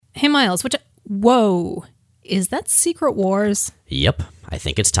Hey, Miles, whoa, is that Secret Wars? Yep, I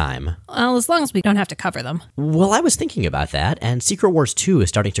think it's time. Well, as long as we don't have to cover them. Well, I was thinking about that, and Secret Wars 2 is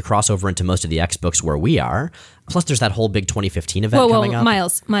starting to cross over into most of the X-books where we are. Plus, there's that whole big 2015 event coming up.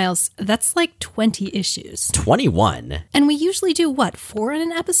 Miles, that's like 20 issues. 21? And we usually do, 4 in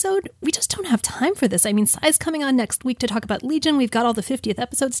an episode? We just don't have time for this. I mean, Sai's coming on next week to talk about Legion. We've got all the 50th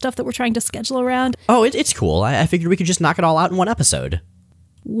episode stuff that we're trying to schedule around. Oh, it's cool. I figured we could just knock it all out in one episode.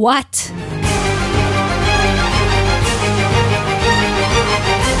 What?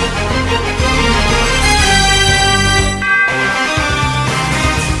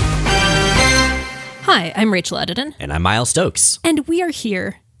 Hi, I'm Rachel Edidin. And I'm Miles Stokes. And we are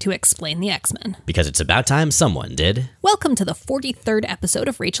here to explain the X-Men. Because it's about time someone did. Welcome to the 43rd episode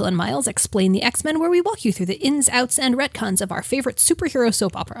of Rachel and Miles Explain the X-Men, where we walk you through the ins, outs, and retcons of our favorite superhero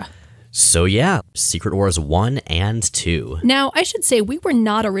soap opera. So yeah, Secret Wars 1 and 2. Now, I should say we were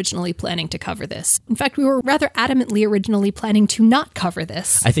not originally planning to cover this. In fact, we were rather adamantly originally planning to not cover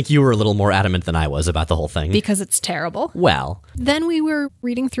this. I think you were a little more adamant than I was about the whole thing. Because it's terrible. Well. Then we were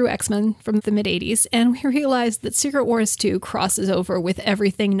reading through X-Men from the mid-'80s, and we realized that Secret Wars 2 crosses over with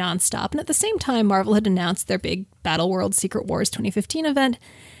everything nonstop. And at the same time, Marvel had announced their big Battleworld Secret Wars 2015 event.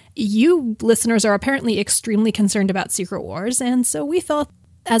 You listeners are apparently extremely concerned about Secret Wars, and so we thought,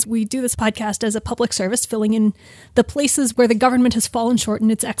 as we do this podcast as a public service, filling in the places where the government has fallen short in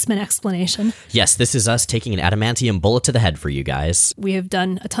its X-Men explanation. Yes, this is us taking an adamantium bullet to the head for you guys. We have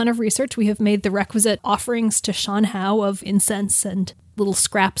done a ton of research. We have made the requisite offerings to Sean Howe of incense and little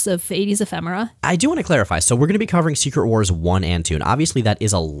scraps of 80s ephemera. I do want to clarify. So we're going to be covering Secret Wars 1 and 2, and obviously that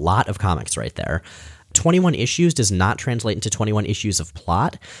is a lot of comics right there. 21 issues does not translate into 21 issues of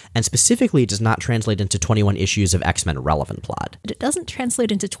plot, and specifically does not translate into 21 issues of X-Men relevant plot. It doesn't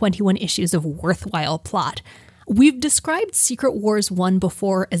translate into 21 issues of worthwhile plot. We've described Secret Wars 1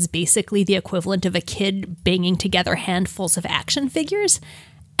 before as basically the equivalent of a kid banging together handfuls of action figures,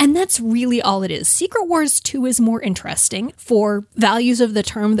 and that's really all it is. Secret Wars 2 is more interesting for values of the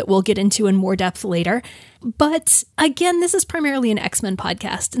term that we'll get into in more depth later. But again, this is primarily an X-Men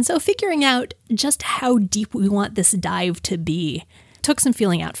podcast, and so figuring out just how deep we want this dive to be took some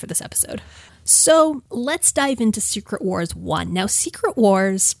feeling out for this episode. So let's dive into Secret Wars 1. Now, Secret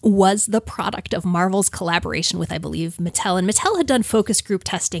Wars was the product of Marvel's collaboration with, I believe, Mattel. And Mattel had done focus group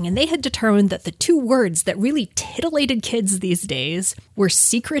testing, and they had determined that the two words that really titillated kids these days were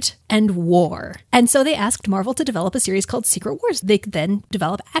secret and war. And so they asked Marvel to develop a series called Secret Wars they could then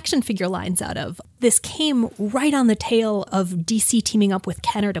develop action figure lines out of. This came right on the tail of DC teaming up with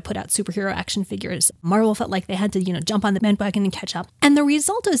Kenner to put out superhero action figures. Marvel felt like they had to, jump on the bandwagon and catch up. And the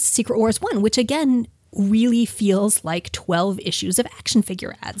result is Secret Wars 1, which again really feels like 12 issues of action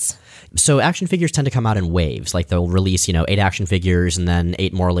figure ads. So action figures tend to come out in waves. Like they'll release, 8 action figures and then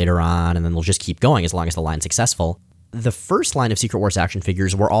 8 more later on, and then they'll just keep going as long as the line's successful. The first line of Secret Wars action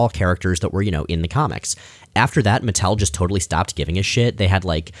figures were all characters that were, in the comics. After that, Mattel just totally stopped giving a shit. They had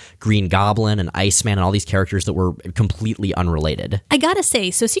like Green Goblin and Iceman and all these characters that were completely unrelated. I gotta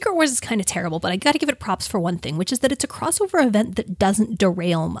say, so Secret Wars is kind of terrible, but I gotta give it props for one thing, which is that it's a crossover event that doesn't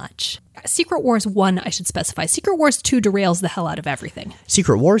derail much. Secret Wars 1, I should specify. Secret Wars 2 derails the hell out of everything.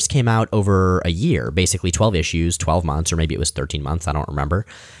 Secret Wars came out over a year, basically 12 issues, 12 months, or maybe it was 13 months, I don't remember.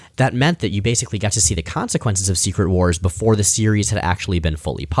 That meant that you basically got to see the consequences of Secret Wars before the series had actually been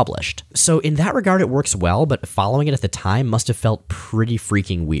fully published. So in that regard, it works well, but following it at the time must have felt pretty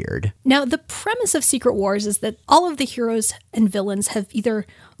freaking weird. Now, the premise of Secret Wars is that all of the heroes and villains have either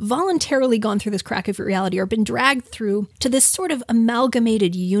voluntarily gone through this crack of reality or been dragged through to this sort of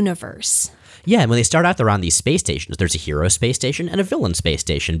amalgamated universe. Yeah, and when they start out, they're on these space stations. There's a hero space station and a villain space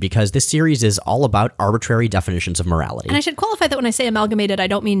station, because this series is all about arbitrary definitions of morality. And I should qualify that when I say amalgamated, I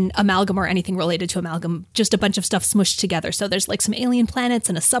don't mean amalgam or anything related to amalgam, just a bunch of stuff smushed together. So there's like some alien planets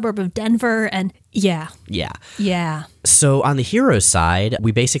and a suburb of Denver, and yeah. So on the heroes side,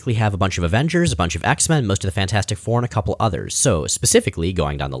 we basically have a bunch of Avengers, a bunch of X-Men, most of the Fantastic Four, and a couple others. So specifically,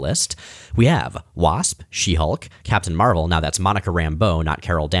 going down the list, we have Wasp, She-Hulk, Captain Marvel, now that's Monica Rambeau, not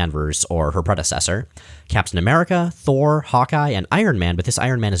Carol Danvers or her predecessor, Captain America, Thor, Hawkeye, and Iron Man, but this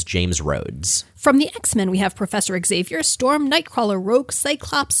Iron Man is James Rhodes. From the X-Men, we have Professor Xavier, Storm, Nightcrawler, Rogue,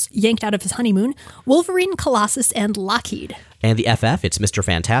 Cyclops, yanked out of his honeymoon, Wolverine, Colossus, and Lockheed. And the FF, it's Mr.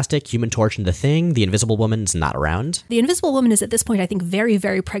 Fantastic, Human Torch and the Thing. The Invisible Woman's not around. The Invisible Woman is at this point, I think, very,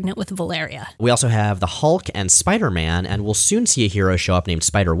 very pregnant with Valeria. We also have the Hulk and Spider-Man, and we'll soon see a hero show up named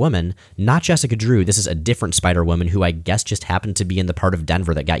Spider-Woman. Not Jessica Drew, this is a different Spider-Woman who I guess just happened to be in the part of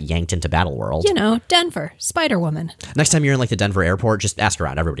Denver that got yanked into Battleworld. Denver, Spider-Woman. Next time you're in like the Denver airport, just ask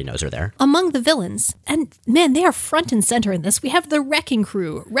around, everybody knows her there. Among the villains. And man, they are front and center in this. We have the Wrecking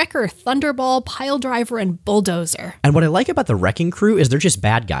Crew, Wrecker, Thunderball, Piledriver, and Bulldozer. And what I like about the Wrecking Crew is they're just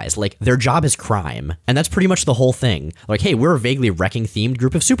bad guys. Like, their job is crime. And that's pretty much the whole thing. Like, hey, we're a vaguely wrecking-themed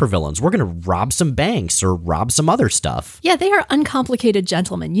group of supervillains. We're going to rob some banks or rob some other stuff. Yeah, they are uncomplicated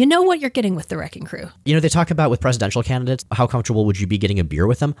gentlemen. You know what you're getting with the Wrecking Crew. You know, they talk about with presidential candidates, how comfortable would you be getting a beer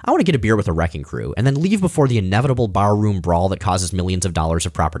with them? I want to get a beer with a Wrecking Crew and then leave before the inevitable barroom brawl that causes millions of dollars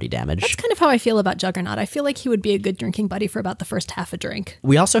of property damage. That's kind of how I feel about Juggernaut. I feel like he would be a good drinking buddy for about the first half a drink.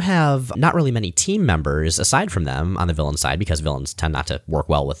 We also have not really many team members aside from them on the villain side, because villains tend not to work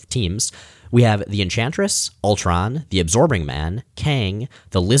well with teams. We have the Enchantress, Ultron, the Absorbing Man, Kang,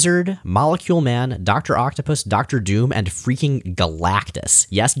 the Lizard, Molecule Man, Dr. Octopus, Dr. Doom, and freaking Galactus.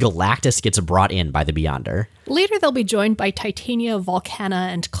 Yes, Galactus gets brought in by the Beyonder. Later, they'll be joined by Titania, Volcana,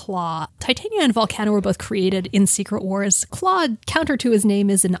 and Claw. Titania and Volcana were both created in Secret Wars. Claw, counter to his name,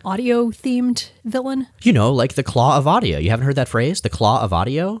 is an audio-themed villain. You know, like the Claw of Audio. You haven't heard that phrase? The Claw of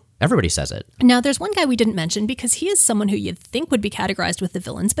Audio? Everybody says it. Now, there's one guy we didn't mention because he is someone who you'd think would be categorized with the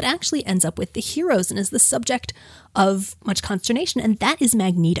villains, but actually ends up with the heroes and is the subject of much consternation, and that is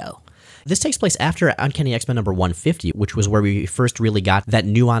Magneto. This takes place after Uncanny X-Men number 150, which was where we first really got that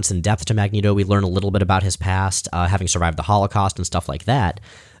nuance and depth to Magneto. We learn a little bit about his past, having survived the Holocaust and stuff like that.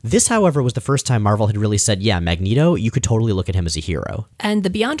 This, however, was the first time Marvel had really said, yeah, Magneto, you could totally look at him as a hero. And the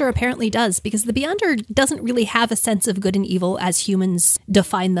Beyonder apparently does, because the Beyonder doesn't really have a sense of good and evil as humans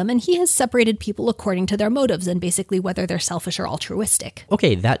define them, and he has separated people according to their motives and basically whether they're selfish or altruistic.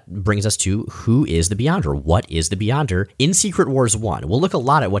 Okay, that brings us to who is the Beyonder? What is the Beyonder in Secret Wars 1? We'll look a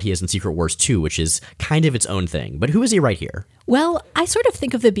lot at what he is in Secret Wars 2, which is kind of its own thing, but who is he right here? Well, I sort of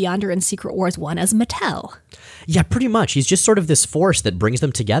think of the Beyonder in Secret Wars 1 as Mattel. Yeah, pretty much. He's just sort of this force that brings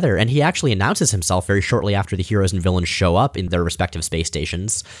them together, and he actually announces himself very shortly after the heroes and villains show up in their respective space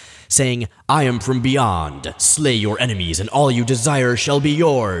stations, saying, "I am from beyond. Slay your enemies, and all you desire shall be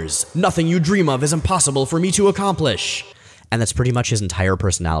yours. Nothing you dream of is impossible for me to accomplish." And that's pretty much his entire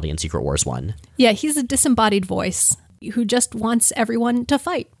personality in Secret Wars 1. Yeah, he's a disembodied voice who just wants everyone to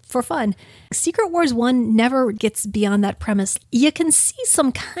fight for fun. Secret Wars 1 never gets beyond that premise. You can see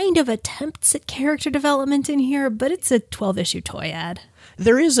some kind of attempts at character development in here, but it's a 12-issue toy ad.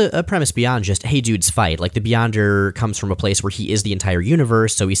 There is a premise beyond just, hey, dudes, fight. Like, the Beyonder comes from a place where he is the entire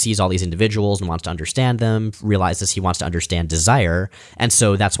universe, so he sees all these individuals and wants to understand them, realizes he wants to understand desire, and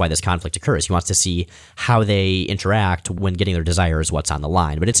so that's why this conflict occurs. He wants to see how they interact when getting their desire is what's on the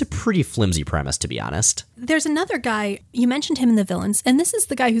line. But it's a pretty flimsy premise, to be honest. There's another guy, you mentioned him in the villains, and this is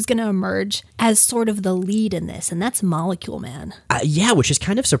the guy who's going to emerge as sort of the lead in this, and that's Molecule Man. Yeah, which is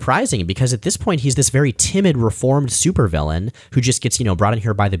kind of surprising, because at this point, he's this very timid, reformed supervillain who just gets, brought in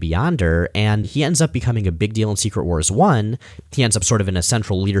here by the Beyonder, and he ends up becoming a big deal in Secret Wars 1. He ends up sort of in a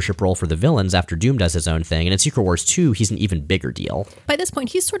central leadership role for the villains after Doom does his own thing, and in Secret Wars 2, he's an even bigger deal. By this point,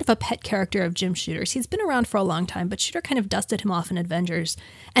 he's sort of a pet character of Jim Shooter's. He's been around for a long time, but Shooter kind of dusted him off in Avengers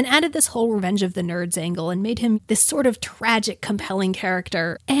and added this whole Revenge of the Nerds angle and made him this sort of tragic, compelling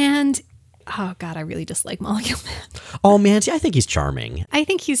character. And oh God, I really dislike Molecule Man. Oh man, see, I think he's charming. I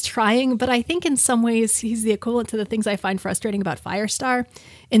think he's trying, but I think in some ways he's the equivalent to the things I find frustrating about Firestar,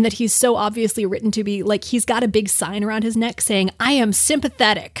 in that he's so obviously written to be, like, he's got a big sign around his neck saying, "I am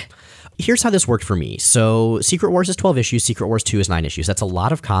sympathetic." Here's how this worked for me. So Secret Wars is 12 issues, Secret Wars 2 is 9 issues. That's a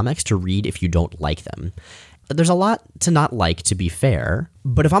lot of comics to read if you don't like them. There's a lot to not like, to be fair,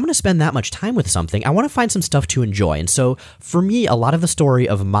 but if I'm going to spend that much time with something, I want to find some stuff to enjoy. And so for me, a lot of the story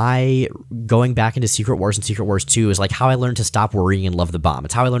of my going back into Secret Wars and Secret Wars 2 is like how I learned to stop worrying and love the bomb.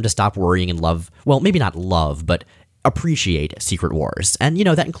 It's how I learned to stop worrying and love, well, maybe not love, but appreciate Secret Wars. And,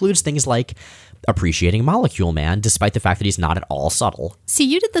 that includes things like appreciating Molecule Man, despite the fact that he's not at all subtle. See,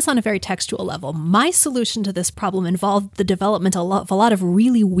 you did this on a very textual level. My solution to this problem involved the development of a lot of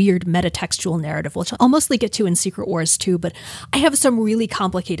really weird metatextual narrative, which I'll mostly get to in Secret Wars 2, but I have some really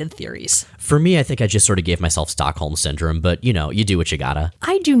complicated theories. For me, I think I just sort of gave myself Stockholm Syndrome, but, you do what you gotta.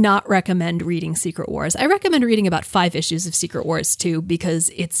 I do not recommend reading Secret Wars. I recommend reading about 5 issues of Secret Wars 2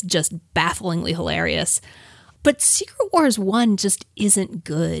 because it's just bafflingly hilarious. But Secret Wars 1 just isn't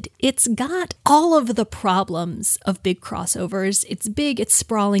good. It's got all of the problems of big crossovers. It's big, it's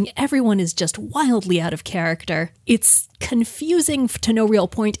sprawling, everyone is just wildly out of character. It's confusing to no real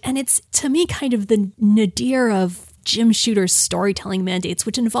point, and it's, to me, kind of the nadir of Jim Shooter's storytelling mandates,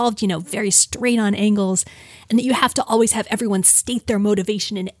 which involved, very straight-on angles, and that you have to always have everyone state their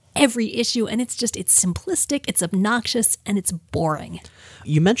motivation in every issue, and it's simplistic, it's obnoxious, and it's boring.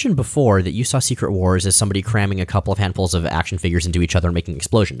 You mentioned before that you saw Secret Wars as somebody cramming a couple of handfuls of action figures into each other and making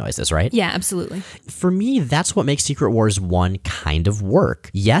explosion noises, right? Yeah, absolutely. For me, that's what makes Secret Wars 1 kind of work.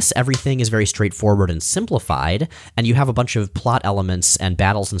 Yes, everything is very straightforward and simplified, and you have a bunch of plot elements and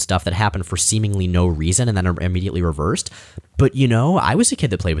battles and stuff that happen for seemingly no reason and then are immediately reversed. But, I was a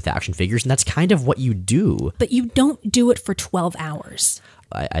kid that played with action figures, and that's kind of what you do. But you don't do it for 12 hours.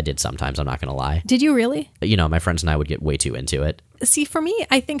 I did sometimes, I'm not going to lie. Did you really? My friends and I would get way too into it. See, for me,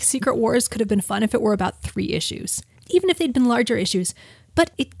 I think Secret Wars could have been fun if it were about 3 issues, even if they'd been larger issues.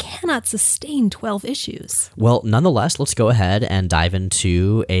 But it cannot sustain 12 issues. Well, nonetheless, let's go ahead and dive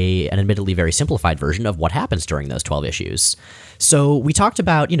into an admittedly very simplified version of what happens during those 12 issues. So we talked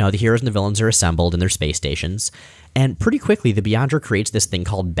about, the heroes and the villains are assembled in their space stations. And pretty quickly, the Beyonder creates this thing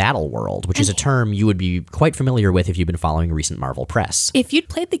called Battle World, which is a term you would be quite familiar with if you've been following recent Marvel press. If you'd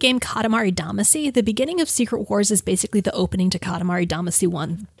played the game Katamari Damacy, the beginning of Secret Wars is basically the opening to Katamari Damacy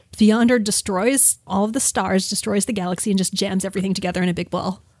 1. Beyonder destroys all of the stars, destroys the galaxy, and just jams everything together in a big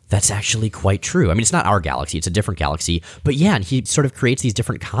ball. That's actually quite true. I mean, it's not our galaxy, it's a different galaxy. But yeah, and he sort of creates these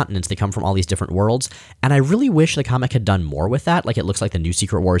different continents that come from all these different worlds. And I really wish the comic had done more with that, like it looks like the new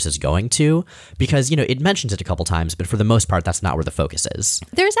Secret Wars is going to. Because, it mentions it a couple times, but for the most part, that's not where the focus is.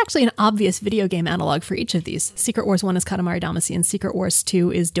 There's actually an obvious video game analog for each of these. Secret Wars 1 is Katamari Damacy, and Secret Wars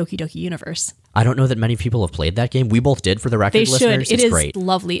 2 is Doki Doki Universe. I don't know that many people have played that game. We both did, for the record, listeners. They should. It's It is great.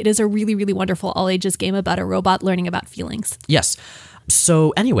 Lovely. It is a really, really wonderful all-ages game about a robot learning about feelings. Yes.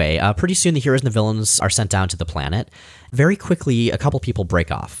 So anyway, pretty soon the heroes and the villains are sent down to the planet. Very quickly, a couple people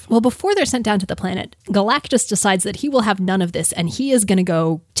break off. Well, before they're sent down to the planet, Galactus decides that he will have none of this, and he is going to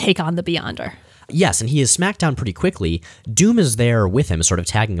go take on the Beyonder. Yes, and he is smacked down pretty quickly. Doom is there with him, sort of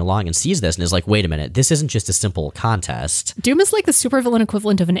tagging along, and sees this and is like, wait a minute, this isn't just a simple contest. Doom is like the supervillain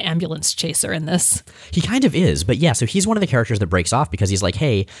equivalent of an ambulance chaser in this. He kind of is, but yeah, so he's one of the characters that breaks off because he's like,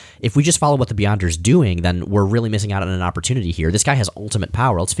 hey, if we just follow what the Beyonder's doing, then we're really missing out on an opportunity here. This guy has ultimate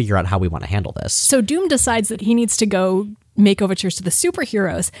power. Let's figure out how we want to handle this. So Doom decides that he needs to go make overtures to the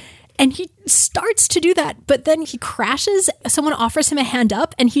superheroes. And he starts to do that, but then he crashes. Someone offers him a hand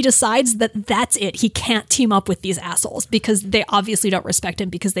up, and he decides that that's it. He can't team up with these assholes because they obviously don't respect him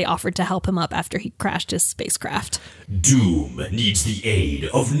because they offered to help him up after he crashed his spacecraft. Doom needs the aid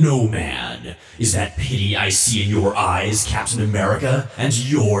of no man. Is that pity I see in your eyes, Captain America? And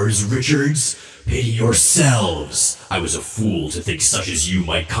yours, Richards? Pity yourselves. I was a fool to think such as you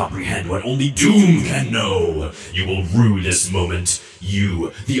might comprehend what only Doom can know. You will rue this moment.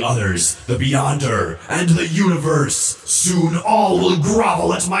 You, the others, the Beyonder, and the universe. Soon all will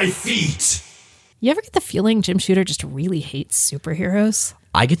grovel at my feet. You ever get the feeling Jim Shooter just really hates superheroes?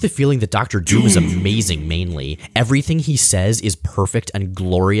 I get the feeling that Dr. Doom is amazing mainly. Everything he says is perfect and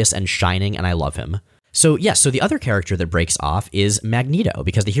glorious and shining, and I love him. So the other character that breaks off is Magneto,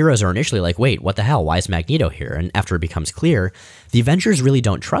 because the heroes are initially like, wait, what the hell? Why is Magneto here? And after it becomes clear, the Avengers really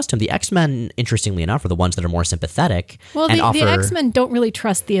don't trust him. The X-Men, interestingly enough, are the ones that are more sympathetic. Well, the X-Men don't really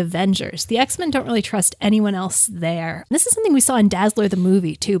trust the Avengers. The X-Men don't really trust anyone else there. This is something we saw in Dazzler the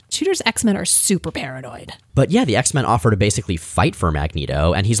movie, too. Shooter's X-Men are super paranoid. But yeah, the X-Men offer to basically fight for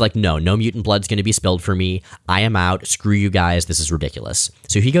Magneto, and he's like, no mutant blood's going to be spilled for me. I am out. Screw you guys. This is ridiculous.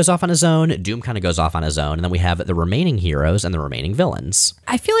 So he goes off on his own. Doom kind of goes off on his own, and then we have the remaining heroes and the remaining villains.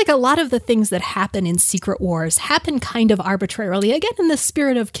 I feel like a lot of the things that happen in Secret Wars happen kind of arbitrarily, again, in the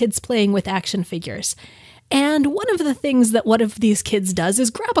spirit of kids playing with action figures. And one of the things that one of these kids does is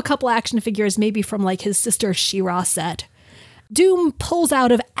grab a couple action figures, maybe from like his sister She-Ra set. Doom pulls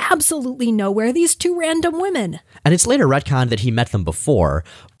out of absolutely nowhere these 2 random women. And it's later retconned that he met them before.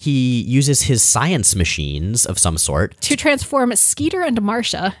 He uses his science machines of some sort to transform Skeeter and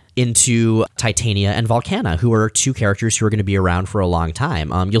Marcia into Titania and Volcana, who are 2 characters who are going to be around for a long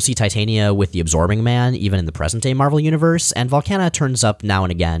time. You'll see Titania with the Absorbing Man, even in the present-day Marvel Universe, and Volcana turns up now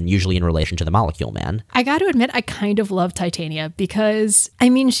and again, usually in relation to the Molecule Man. I got to admit, I kind of love Titania because, I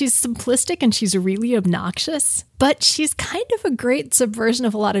mean, she's simplistic and she's really obnoxious, but she's kind of a great subversion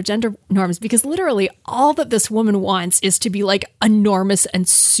of a lot of gender norms because literally all that this woman wants is to be like enormous and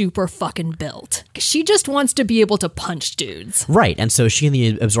super fucking built. She just wants to be able to punch dudes. Right, and so she and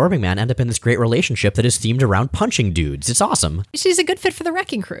the Absorbing Man end up in this great relationship that is themed around punching dudes. It's awesome. She's a good fit for the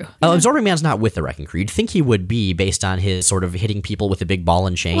Wrecking Crew. Absorbing Man's not with the Wrecking Crew. You'd think he would be based on his sort of hitting people with a big ball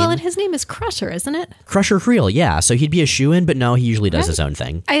and chain. Well, and his name is Crusher, isn't it? Crusher Creel, yeah. So he'd be a shoo-in, but no, he usually does his own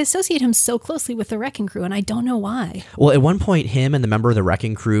thing. I associate him so closely with the Wrecking Crew, and I don't know why. Well, at one point, him and the member of the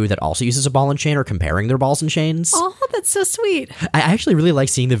Wrecking Crew that also uses a ball and chain are comparing their balls and chains. Oh, that's so sweet. I actually really like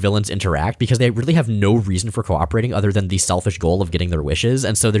seeing the villains interact because they really have no reason for cooperating other than the selfish goal of getting their wishes.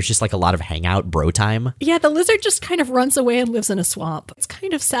 And so so there's just like a lot of hangout bro time. Yeah, the lizard just kind of runs away and lives in a swamp. It's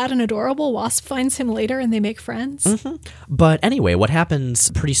kind of sad and adorable. Wasp finds him later and they make friends. Mm-hmm. But anyway, what happens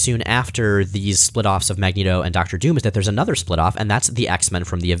pretty soon after these split-offs of Magneto and Dr. Doom is that there's another split-off, and that's the X-Men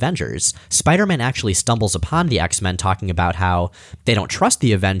from the Avengers. Spider-Man actually stumbles upon the X-Men talking about how they don't trust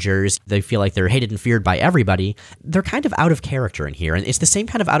the Avengers. They feel like they're hated and feared by everybody. They're kind of out of character in here, and it's the same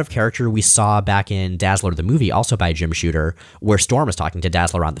kind of out of character we saw back in Dazzler the movie, also by Jim Shooter, where Storm is talking to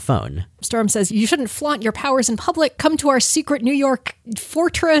Dazzler on the phone. Storm says, "You shouldn't flaunt your powers in public. Come to our secret New York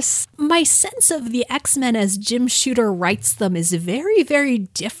fortress." My sense of the X-Men as Jim Shooter writes them is very, very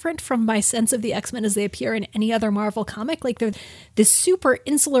different from my sense of the X-Men as they appear in any other Marvel comic. Like, they're this super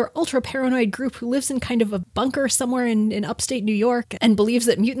insular, ultra paranoid group who lives in kind of a bunker somewhere in upstate New York and believes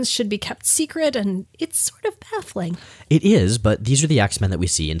that mutants should be kept secret, and it's sort of baffling. It is, but these are the X-Men that we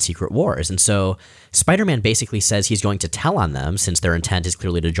see in Secret Wars, and so Spider-Man basically says he's going to tell on them since their intent is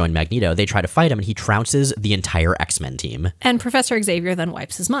clearly to join Magneto. They try to fight him, and he trounces the entire X-Men team. And Professor Xavier then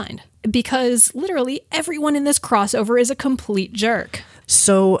wipes his mind, because literally everyone in this crossover is a complete jerk.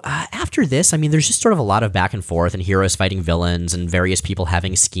 So after this, I mean, there's just sort of a lot of back and forth and heroes fighting villains and various people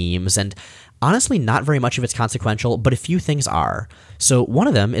having schemes, and honestly, not very much of it's consequential, but a few things are. So one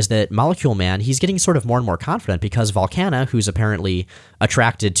of them is that Molecule Man, he's getting sort of more and more confident because Volcana, who's apparently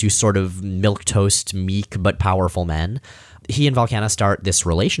attracted to sort of milquetoast, meek but powerful men, he and Volcana start this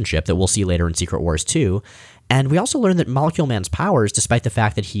relationship that we'll see later in Secret Wars 2. And we also learn that Molecule Man's powers, despite the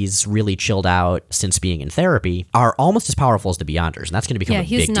fact that he's really chilled out since being in therapy, are almost as powerful as the Beyonders, and that's going to become a big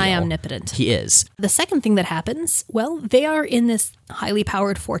deal. Yeah, he's nigh omnipotent. He is. The second thing that happens, well, they are in this highly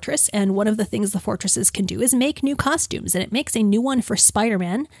powered fortress, and one of the things the fortresses can do is make new costumes, and it makes a new one for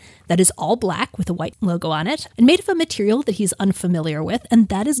Spider-Man that is all black with a white logo on it, and made of a material that he's unfamiliar with, and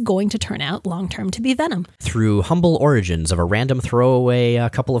that is going to turn out long-term to be Venom. Through humble origins of a random throwaway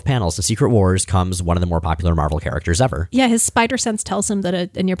couple of panels in Secret Wars comes one of the more popular Marvel characters ever. Yeah, his spider sense tells him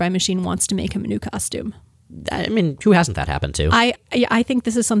that a nearby machine wants to make him a new costume. I mean, who hasn't that happened to? I think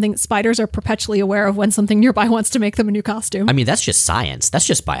this is something spiders are perpetually aware of when something nearby wants to make them a new costume. I mean, that's just science. That's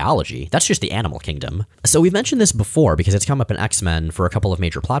just biology. That's just the animal kingdom. So we've mentioned this before because it's come up in X-Men for a couple of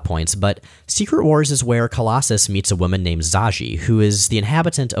major plot points, but Secret Wars is where Colossus meets a woman named Zaji, who is the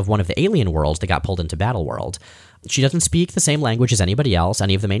inhabitant of one of the alien worlds that got pulled into Battleworld. She doesn't speak the same language as anybody else,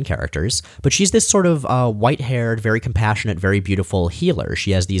 any of the main characters, but she's this sort of white-haired, very compassionate, very beautiful healer.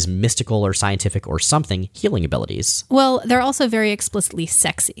 She has these mystical or scientific or something healing abilities. Well, they're also very explicitly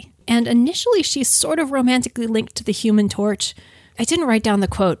sexy. And initially, she's sort of romantically linked to the Human Torch. I didn't write down the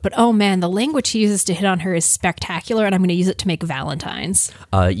quote, but oh man, the language he uses to hit on her is spectacular, and I'm going to use it to make Valentines.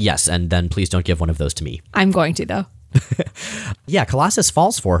 Yes, and then please don't give one of those to me. I'm going to, though. Yeah, Colossus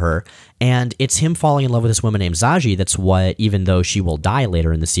falls for her, and it's him falling in love with this woman named Zaji that's what, even though she will die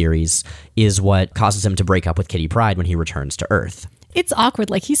later in the series, is what causes him to break up with Kitty Pryde when he returns to Earth. It's awkward.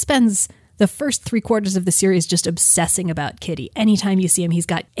 Like, he spends the first 3/4 of the series just obsessing about Kitty. Anytime you see him, he's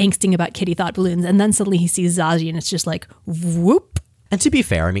got angsting about Kitty thought balloons, and then suddenly he sees Zaji, and it's just like, whoop. And to be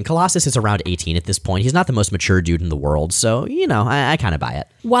fair, I mean, Colossus is around 18 at this point. He's not the most mature dude in the world, so, you know, I kind of buy it.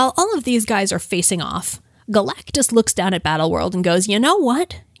 While all of these guys are facing off, Galactus looks down at Battleworld and goes, you know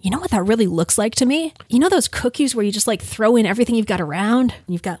what? You know what that really looks like to me? You know those cookies where you just like throw in everything you've got around?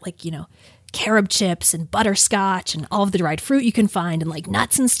 You've got like, you know, carob chips and butterscotch and all of the dried fruit you can find and like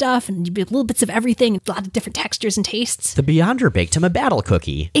nuts and stuff and little bits of everything, a lot of different textures and tastes. The Beyonder baked him a battle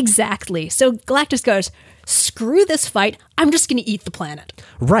cookie. Exactly. So Galactus goes, screw this fight, I'm just going to eat the planet.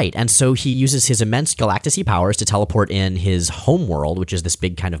 Right, and so he uses his immense Galactus-y powers to teleport in his home world, which is this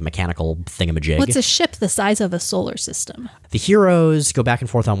big kind of mechanical thingamajig. Well, it's a ship the size of a solar system. The heroes go back and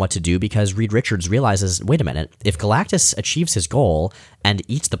forth on what to do because Reed Richards realizes, wait a minute, if Galactus achieves his goal and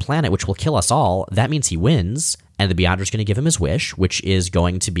eats the planet, which will kill us all, that means he wins, and the Beyonder's going to give him his wish, which is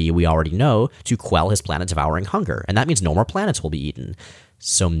going to be, we already know, to quell his planet-devouring hunger, and that means no more planets will be eaten.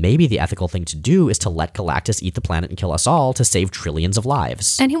 So maybe the ethical thing to do is to let Galactus eat the planet and kill us all to save trillions of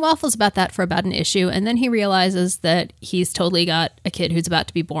lives. And he waffles about that for about an issue, and then he realizes that he's totally got a kid who's about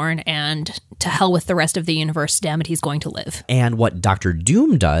to be born, and to hell with the rest of the universe, damn it, he's going to live. And what Dr.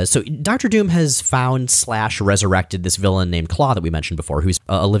 Doom does, so Dr. Doom has found/resurrected this villain named Claw that we mentioned before, who's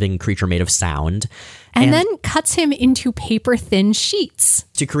a living creature made of sound. And then cuts him into paper-thin sheets.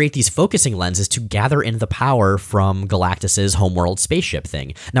 To create these focusing lenses to gather in the power from Galactus's homeworld spaceship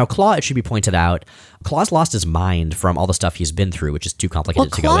thing. Now, Claw, it should be pointed out, Claw's lost his mind from all the stuff he's been through, which is too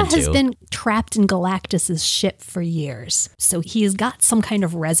complicated to go into. Claw has been trapped in Galactus's ship for years, so he's got some kind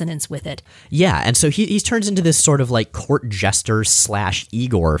of resonance with it. Yeah, and so he turns into this sort of like court jester /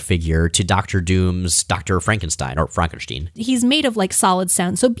 Igor figure to Dr. Doom's Dr. Frankenstein, or Frankenstein. He's made of like solid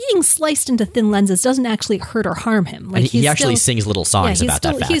sound, so being sliced into thin lenses doesn't actually hurt or harm him. Like, and he actually sings little songs about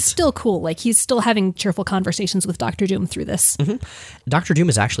that fact. He's still cool. Like, he's still having cheerful conversations with Dr. Doom through this. Mm-hmm. Dr. Doom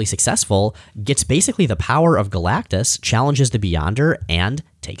is actually successful, gets basically the power of Galactus, challenges the Beyonder, and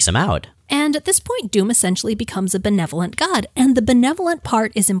takes him out. And at this point, Doom essentially becomes a benevolent god. And the benevolent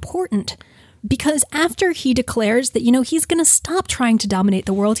part is important because after he declares that, he's going to stop trying to dominate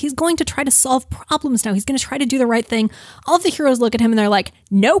the world, he's going to try to solve problems now, he's going to try to do the right thing, all of the heroes look at him and they're like,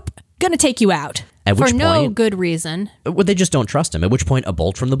 nope, gonna take you out. For no good reason. Well, they just don't trust him, at which point a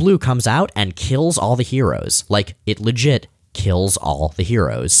bolt from the blue comes out and kills all the heroes. Like, it legit kills all the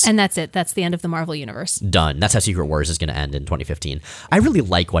heroes. And that's it. That's the end of the Marvel Universe. Done. That's how Secret Wars is going to end in 2015. I really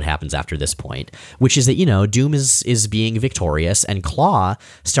like what happens after this point, which is that, Doom is being victorious, and Claw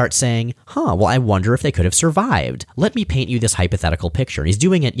starts saying, well, I wonder if they could have survived. Let me paint you this hypothetical picture. And he's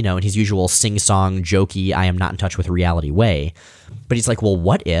doing it, in his usual sing-song, jokey, I am not in touch with reality way. But he's like, well,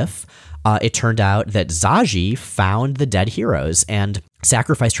 what if it turned out that Zaji found the dead heroes and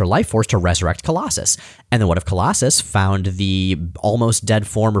sacrificed her life force to resurrect Colossus? And then what if Colossus found the almost dead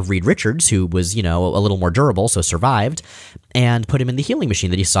form of Reed Richards, who was, a little more durable, so survived, and put him in the healing machine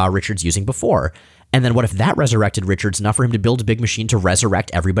that he saw Richards using before? And then what if that resurrected Richards enough for him to build a big machine to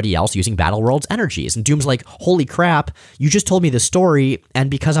resurrect everybody else using Battleworld's energies? And Doom's like, holy crap, you just told me this story, and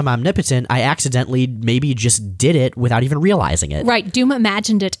because I'm omnipotent, I accidentally maybe just did it without even realizing it. Right, Doom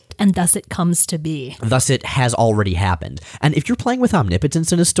imagined it, and thus it comes to be. Thus it has already happened. And if you're playing with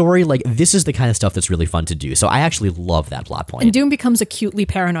omnipotence in a story, like, this is the kind of stuff that's really fun to do. So I actually love that plot point. And Doom becomes acutely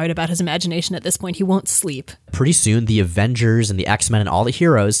paranoid about his imagination at this point. He won't sleep. Pretty soon, the Avengers and the X-Men and all the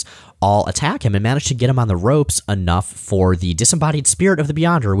heroes all attack him and manage to get him on the ropes enough for the disembodied spirit of the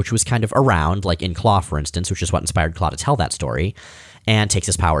Beyonder, which was kind of around, like in Claw, for instance, which is what inspired Claw to tell that story, and takes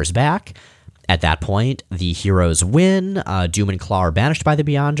his powers back. At that point, the heroes win, Doom and Claw are banished by the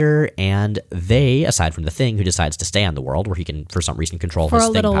Beyonder, and they, aside from the Thing, who decides to stay on the world, where he can, for some reason, control his Thing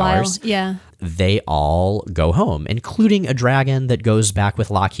powers. For a little while, yeah. They all go home, including a dragon that goes back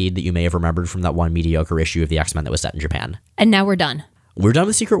with Lockheed that you may have remembered from that one mediocre issue of the X-Men that was set in Japan. And now we're done. We're done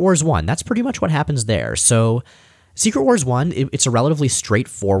with Secret Wars 1. That's pretty much what happens there. So Secret Wars 1, it's a relatively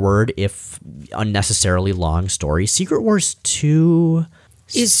straightforward, if unnecessarily long story. Secret Wars 2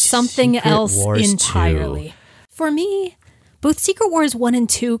 is something else entirely. 2. For me, both Secret Wars 1 and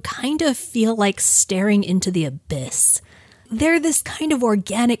 2 kind of feel like staring into the abyss. They're this kind of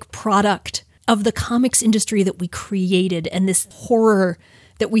organic product of the comics industry that we created, and this horror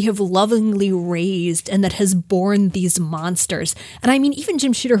that we have lovingly raised and that has born these monsters. And I mean, even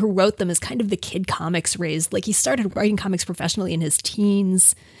Jim Shooter, who wrote them, is kind of the kid comics raised. Like, he started writing comics professionally in his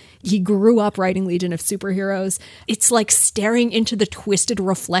teens. He grew up writing Legion of Superheroes. It's like staring into the twisted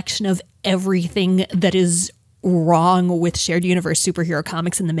reflection of everything that is wrong with shared universe superhero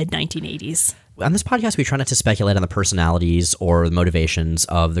comics in the mid-1980s. On this podcast, we try not to speculate on the personalities or the motivations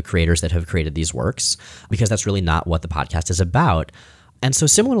of the creators that have created these works, because that's really not what the podcast is about. And so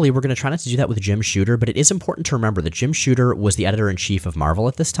similarly, we're going to try not to do that with Jim Shooter, but it is important to remember that Jim Shooter was the editor-in-chief of Marvel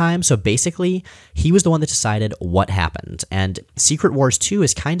at this time, so basically, he was the one that decided what happened. And Secret Wars 2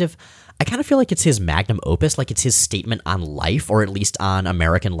 is I kind of feel like it's his magnum opus, like it's his statement on life, or at least on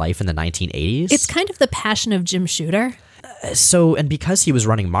American life in the 1980s. It's kind of the passion of Jim Shooter. And because he was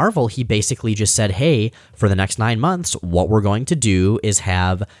running Marvel, he basically just said, hey, for the next 9 months, what we're going to do is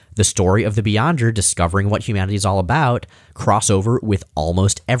have the story of the Beyonder discovering what humanity is all about crossover with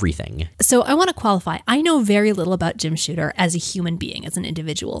almost everything. So I want to qualify. I know very little about Jim Shooter as a human being, as an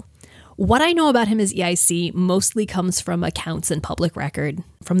individual. What I know about him as EIC mostly comes from accounts and public record,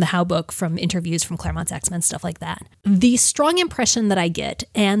 from the How book, from interviews from Claremont's X-Men, stuff like that. The strong impression that I get,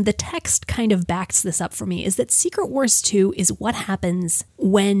 and the text kind of backs this up for me, is that Secret Wars 2 is what happens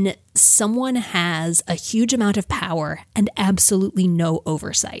when someone has a huge amount of power and absolutely no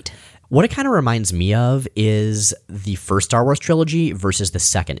oversight. What it kind of reminds me of is the first Star Wars trilogy versus the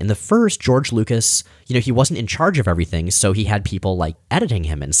second. In the first, George Lucas, he wasn't in charge of everything, so he had people like editing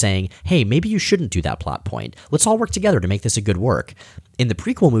him and saying, hey, maybe you shouldn't do that plot point. Let's all work together to make this a good work. In the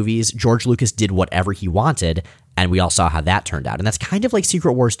prequel movies, George Lucas did whatever he wanted, and we all saw how that turned out. And that's kind of like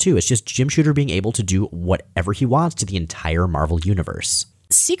Secret Wars 2. It's just Jim Shooter being able to do whatever he wants to the entire Marvel universe.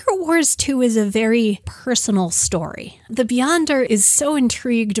 Secret Wars 2 is a very personal story. The Beyonder is so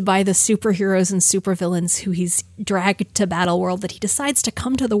intrigued by the superheroes and supervillains who he's dragged to Battleworld that he decides to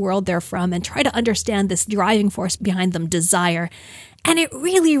come to the world they're from and try to understand this driving force behind them, desire. And it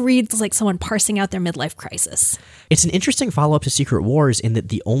really reads like someone parsing out their midlife crisis. It's an interesting follow-up to Secret Wars in that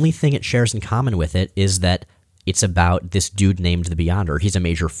the only thing it shares in common with it is that it's about this dude named the Beyonder. He's a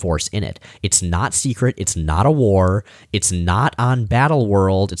major force in it. It's not secret. It's not a war. It's not on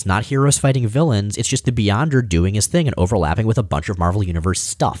Battleworld. It's not heroes fighting villains. It's just the Beyonder doing his thing and overlapping with a bunch of Marvel Universe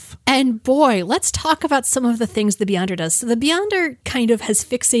stuff. And boy, let's talk about some of the things the Beyonder does. So the Beyonder kind of has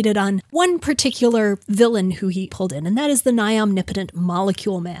fixated on one particular villain who he pulled in, and that is the nigh-omnipotent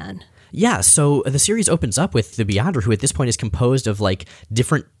Molecule Man. Yeah, so the series opens up with the Beyonder, who at this point is composed of like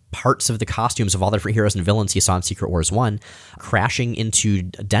different parts of the costumes of all the different heroes and villains he saw in Secret Wars 1, crashing into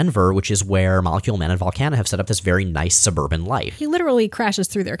Denver, which is where Molecule Man and Volcana have set up this very nice suburban life. He literally crashes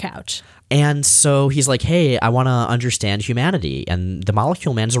through their couch. And so he's like, hey, I want to understand humanity. And the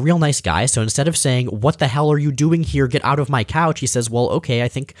Molecule Man is a real nice guy. So instead of saying, what the hell are you doing here? Get out of my couch. He says, well, okay, I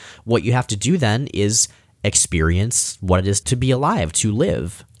think what you have to do then is experience what it is to be alive, to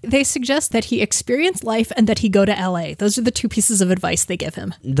live. They suggest that he experience life and that he go to LA. Those are the two pieces of advice they give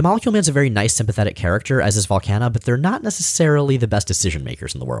him. The Molecule Man's a very nice, sympathetic character, as is Volcana, but they're not necessarily the best decision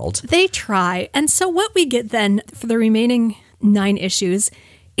makers in the world. They try. And so what we get then for the remaining 9 issues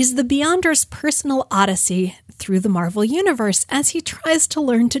is the Beyonder's personal odyssey through the Marvel Universe as he tries to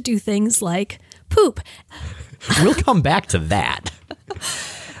learn to do things like poop. We'll come back to that.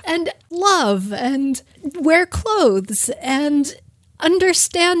 And love, and wear clothes, and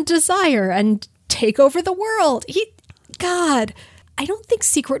understand desire, and take over the world. God, I don't think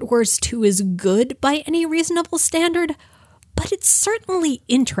Secret Wars 2 is good by any reasonable standard, but it's certainly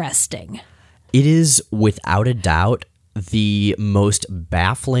interesting. It is, without a doubt, the most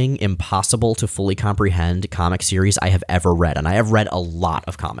baffling, impossible to fully comprehend comic series I have ever read. And I have read a lot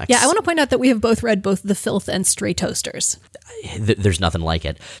of comics. Yeah, I want to point out that we have both read both The Filth and Stray Toasters. There's nothing like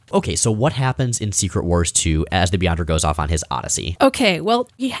it. Okay, so what happens in Secret Wars 2 as the Beyonder goes off on his odyssey? Okay, well,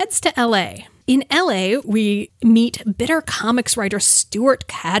 he heads to LA. In LA, we meet bitter comics writer Stuart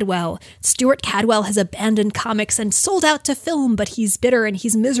Cadwell. Stuart Cadwell has abandoned comics and sold out to film, but he's bitter and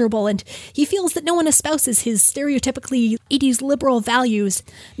he's miserable, and he feels that no one espouses his stereotypically 80s liberal values.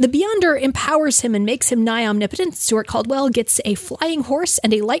 The Beyonder empowers him and makes him nigh omnipotent. Stuart Cadwell gets a flying horse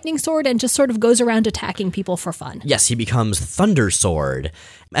and a lightning sword and just sort of goes around attacking people for fun. Yes, he becomes Thunder Sword.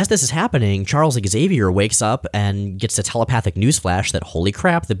 As this is happening, Charles Xavier wakes up and gets a telepathic newsflash that, holy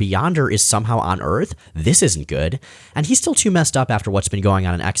crap, the Beyonder is somehow on Earth? This isn't good. And he's still too messed up after what's been going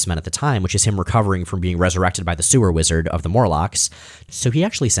on in X-Men at the time, which is him recovering from being resurrected by the sewer wizard of the Morlocks. So he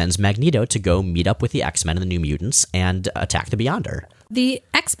actually sends Magneto to go meet up with the X-Men and the New Mutants and attack the Beyonder. The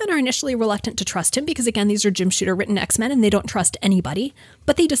X-Men are initially reluctant to trust him because, again, these are Jim Shooter-written X-Men and they don't trust anybody.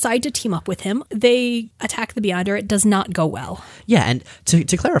 But they decide to team up with him. They attack the Beyonder. It does not go well. Yeah, and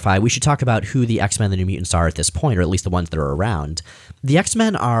to clarify, we should talk about who the X-Men and the New Mutants are at this point, or at least the ones that are around. The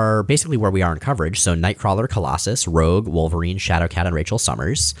X-Men are basically where we are in coverage, so Nightcrawler, Colossus, Rogue, Wolverine, Shadowcat, and Rachel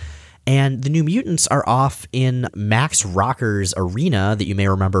Summers. And the New Mutants are off in Max Rocker's arena that you may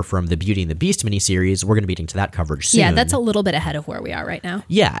remember from the Beauty and the Beast miniseries. We're going to be getting to that coverage soon. Yeah, that's a little bit ahead of where we are right now.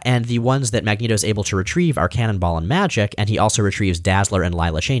 Yeah, and the ones that Magneto's able to retrieve are Cannonball and Magic, and he also retrieves Dazzler and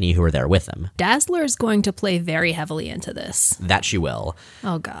Lila Cheney, who are there with him. Dazzler is going to play very heavily into this. That she will.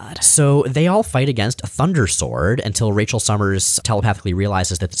 Oh, God. So they all fight against Thunder Sword until Rachel Summers telepathically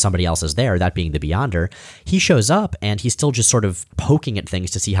realizes that somebody else is there, that being the Beyonder. He shows up, and he's still just sort of poking at things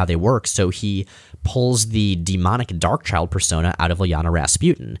to see how they work, so he pulls the demonic Darkchild persona out of Illyana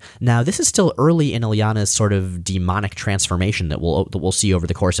Rasputin. Now, this is still early in Illyana's sort of demonic transformation that we'll see over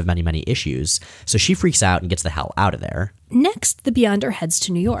the course of many, many issues, so she freaks out and gets the hell out of there. Next, the Beyonder heads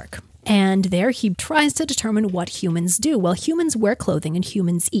to New York. And there he tries to determine what humans do. Well, humans wear clothing and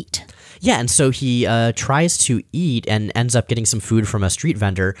humans eat. Yeah, and so he tries to eat and ends up getting some food from a street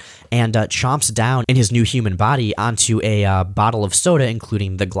vendor and chomps down in his new human body onto a bottle of soda,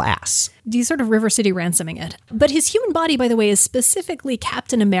 including the glass. He's sort of River City ransoming it. But his human body, by the way, is specifically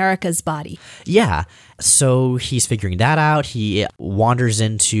Captain America's body. Yeah, so he's figuring that out. He wanders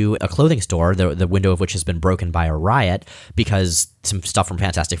into a clothing store, the window of which has been broken by a riot, because some stuff from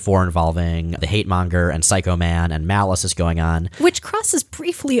Fantastic Four involving the Hate Monger and Psycho Man and Malice is going on. Which crosses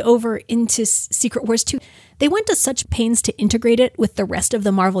briefly over into Secret Wars 2. They went to such pains to integrate it with the rest of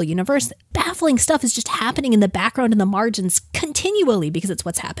the Marvel Universe. Baffling stuff is just happening in the background and the margins continually because it's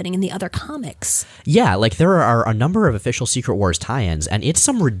what's happening in the other comics. Yeah, like there are a number of official Secret Wars tie-ins, and it's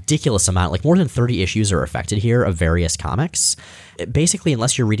some ridiculous amount, like more than 30 issues are affected here of various comics. Basically,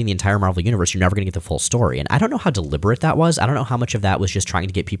 unless you're reading the entire Marvel Universe, you're never going to get the full story. And I don't know how deliberate that was. I don't know how much of that was just trying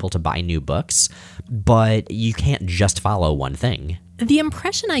to get people to buy new books, but you can't just follow one thing. The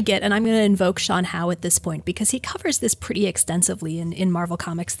impression I get, and I'm going to invoke Sean Howe at this point because he covers this pretty extensively in Marvel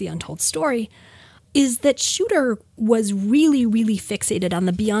Comics The Untold Story, is that Shooter was really, really fixated on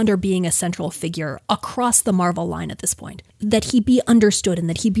the Beyonder being a central figure across the Marvel line at this point. That he be understood and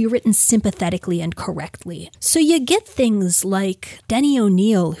that he be written sympathetically and correctly. So you get things like Denny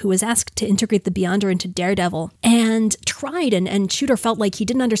O'Neil, who was asked to integrate the Beyonder into Daredevil, and tried, and Shooter felt like he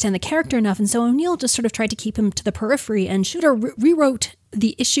didn't understand the character enough, and so O'Neil just sort of tried to keep him to the periphery, and Shooter rewrote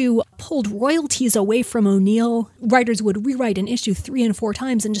the issue, pulled royalties away from O'Neil. Writers would rewrite an issue 3 and 4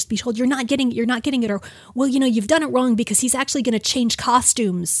 times and just be told, you're not getting it, or, well, you've done it wrong because he's actually going to change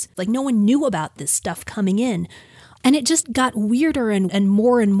costumes. Like, no one knew about this stuff coming in. And it just got weirder and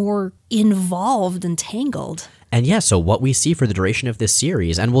more involved and tangled. And yeah, so what we see for the duration of this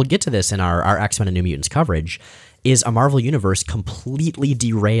series, and we'll get to this in our X-Men and New Mutants coverage, is a Marvel Universe completely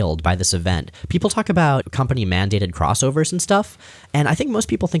derailed by this event. People talk about company-mandated crossovers and stuff, and I think most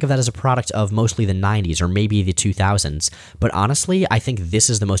people think of that as a product of mostly the 90s or maybe the 2000s. But honestly, I think this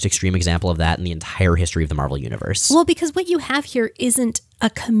is the most extreme example of that in the entire history of the Marvel Universe. Well, because what you have here isn't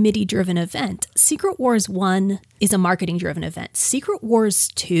a committee-driven event. Secret Wars 1 is a marketing-driven event. Secret Wars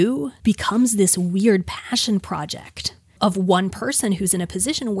 2 becomes this weird passion project of one person who's in a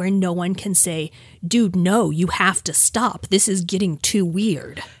position where no one can say, dude, no, you have to stop. This is getting too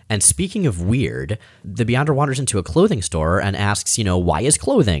weird. And speaking of weird, the Beyonder wanders into a clothing store and asks, why is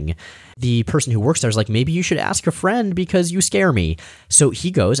clothing? The person who works there is like, maybe you should ask a friend because you scare me. So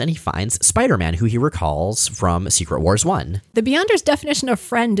he goes and he finds Spider-Man, who he recalls from Secret Wars 1. The Beyonder's definition of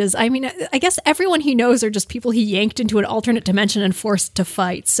friend is, I guess everyone he knows are just people he yanked into an alternate dimension and forced to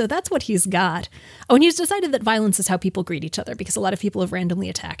fight. So that's what he's got. Oh, and he's decided that violence is how people greet each other because a lot of people have randomly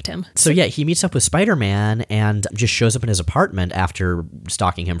attacked him. So yeah, he meets up with Spider-Man and just shows up in his apartment after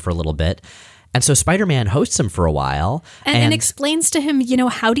stalking him for a little bit. And so Spider-Man hosts him for a while. And explains to him,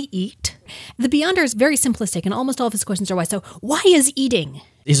 how to eat. The Beyonder is very simplistic, and almost all of his questions are why. So why is eating?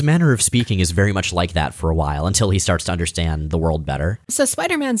 His manner of speaking is very much like that for a while until he starts to understand the world better. So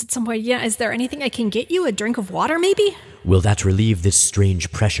Spider-Man's at some point, is there anything I can get you? A drink of water, maybe? Will that relieve this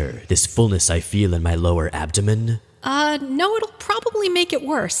strange pressure, this fullness I feel in my lower abdomen? No, it'll probably make it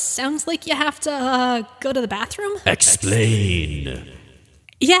worse. Sounds like you have to, go to the bathroom? Explain.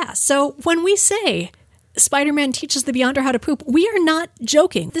 Yeah, so when we say Spider-Man teaches the Beyonder how to poop, we are not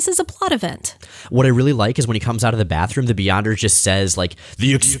joking. This is a plot event. What I really like is when he comes out of the bathroom, the Beyonder just says,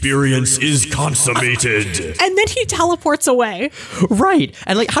 the experience is consummated. And then he teleports away. Right.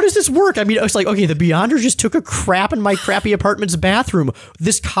 And, how does this work? It's like, okay, the Beyonder just took a crap in my crappy apartment's bathroom.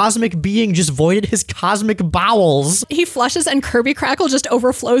 This cosmic being just voided his cosmic bowels. He flushes and Kirby Crackle just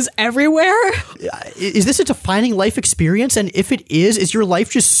overflows everywhere. Is this a defining life experience? And if it is your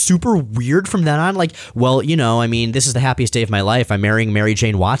life just super weird from then on? Well, this is the happiest day of my life. I'm marrying Mary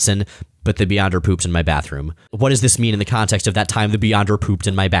Jane Watson, but the Beyonder poops in my bathroom. What does this mean in the context of that time the Beyonder pooped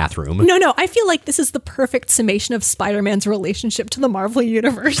in my bathroom? No, I feel like this is the perfect summation of Spider-Man's relationship to the Marvel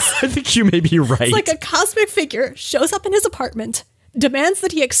Universe. I think you may be right. It's like a cosmic figure shows up in his apartment, demands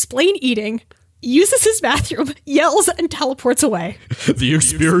that he explain eating, uses his bathroom, yells, and teleports away. The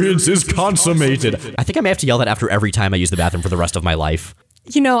experience is consummated. I think I may have to yell that after every time I use the bathroom for the rest of my life.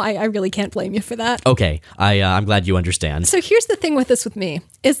 I really can't blame you for that. Okay, I'm glad you understand. So here's the thing with me,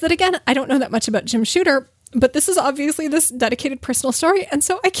 is that, again, I don't know that much about Jim Shooter, but this is obviously this dedicated personal story, and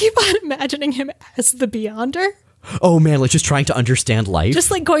so I keep on imagining him as the Beyonder. Oh man, just trying to understand life.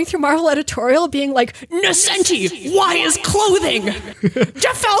 Just going through Marvel editorial being like, Nocenti, why is clothing?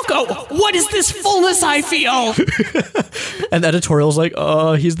 DeFalco, what is this fullness I feel? And the editorial's like,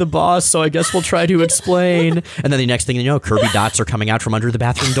 he's the boss, so I guess we'll try to explain. And then the next thing you know, Kirby dots are coming out from under the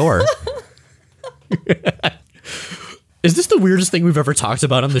bathroom door. Is this the weirdest thing we've ever talked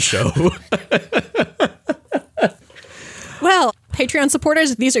about on the show? Well, Patreon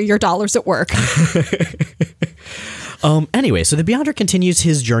supporters, these are your dollars at work. Anyway, so the Beyonder continues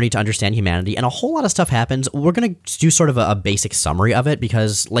his journey to understand humanity, and a whole lot of stuff happens. We're going to do sort of a basic summary of it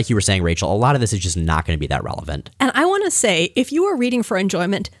because, like you were saying, Rachel, a lot of this is just not going to be that relevant. And I want to say, if you are reading for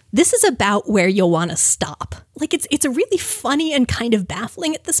enjoyment, this is about where you'll want to stop. It's a really funny and kind of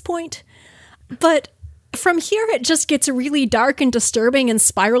baffling at this point. But from here, it just gets really dark and disturbing and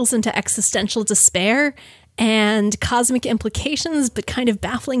spirals into existential despair. and cosmic implications, but kind of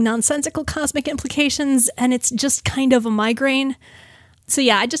baffling, nonsensical cosmic implications, and it's just kind of a migraine. So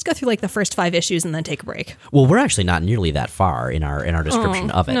yeah, I just go through like the first 5 issues and then take a break. Well, we're actually not nearly that far in our description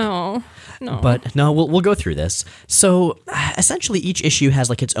of it. No. But no, we'll go through this. So essentially each issue has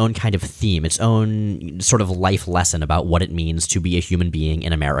like its own kind of theme, its own sort of life lesson about what it means to be a human being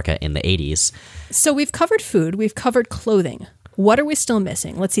in America in the 80s. So we've covered food, we've covered clothing. What are we still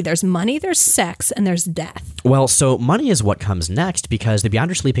missing? Let's see, there's money, there's sex, and there's death. Well, so money is what comes next because the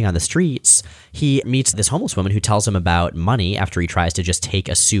Beyonder sleeping on the streets, he meets this homeless woman who tells him about money after he tries to just take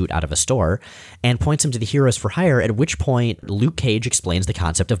a suit out of a store and points him to the Heroes for Hire, at which point Luke Cage explains the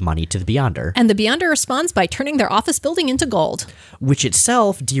concept of money to the Beyonder. And the Beyonder responds by turning their office building into gold. Which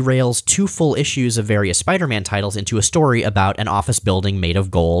itself derails 2 full issues of various Spider-Man titles into a story about an office building made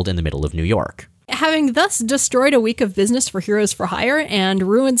of gold in the middle of New York. Having thus destroyed a week of business for Heroes for Hire and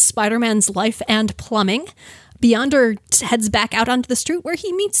ruined Spider-Man's life and plumbing, Beyonder heads back out onto the street where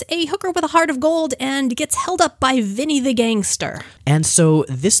he meets a hooker with a heart of gold and gets held up by Vinny the gangster. And so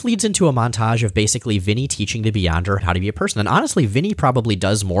this leads into a montage of basically Vinny teaching the Beyonder how to be a person. And honestly, Vinny probably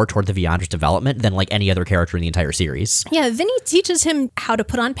does more toward the Beyonder's development than like any other character in the entire series. Yeah, Vinny teaches him how to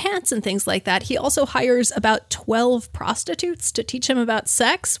put on pants and things like that. He also hires about 12 prostitutes to teach him about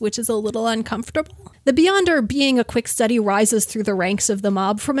sex, which is a little uncomfortable. The Beyonder, being a quick study, rises through the ranks of the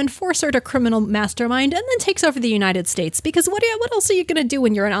mob from enforcer to criminal mastermind and then takes over the United States. Because what else are you going to do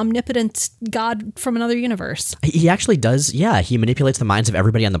when you're an omnipotent god from another universe? He actually does, yeah. He manipulates the minds of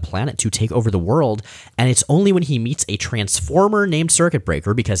everybody on the planet to take over the world. And it's only when he meets a Transformer named Circuit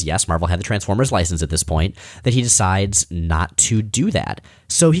Breaker, because yes, Marvel had the Transformers license at this point, that he decides not to do that.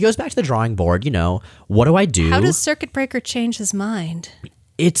 So he goes back to the drawing board, what do I do? How does Circuit Breaker change his mind?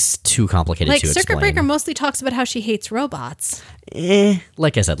 It's too complicated to explain. Circuit Breaker mostly talks about how she hates robots.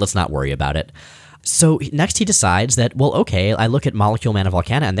 Like I said, let's not worry about it. So next he decides that, well, okay, I look at Molecule Man of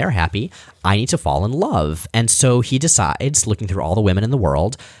Volcana and they're happy. I need to fall in love. And so he decides, looking through all the women in the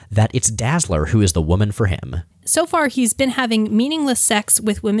world, that it's Dazzler who is the woman for him. So far, he's been having meaningless sex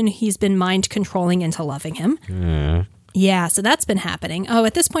with women he's been mind-controlling into loving him. Yeah, so that's been happening. Oh,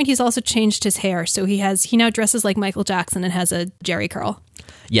 at this point, he's also changed his hair. So he now dresses like Michael Jackson and has a jerry curl.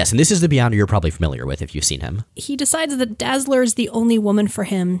 Yes, and this is the Beyonder you're probably familiar with if you've seen him. He decides that Dazzler is the only woman for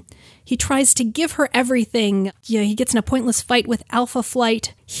him. He tries to give her everything. He gets in a pointless fight with Alpha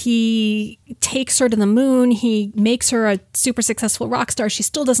Flight. He takes her to the moon. He makes her a super successful rock star. She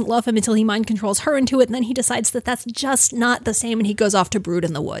still doesn't love him until he mind controls her into it. And then he decides that that's just not the same. And he goes off to brood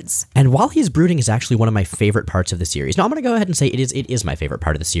in the woods. And while he's brooding is actually one of my favorite parts of the series. Now, I'm going to go ahead and say it is my favorite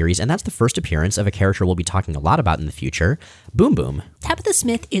part of the series. And that's the first appearance of a character we'll be talking a lot about in the future, Boom Boom. Tabitha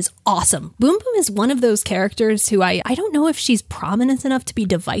Smith is awesome. Boom Boom is one of those characters who I don't know if she's prominent enough to be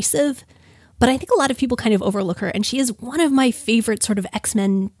divisive, but I think a lot of people kind of overlook her, and she is one of my favorite sort of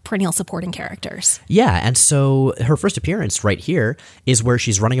X-Men perennial supporting characters. Yeah, and so her first appearance right here is where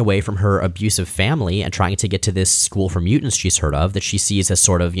she's running away from her abusive family and trying to get to this school for mutants she's heard of that she sees as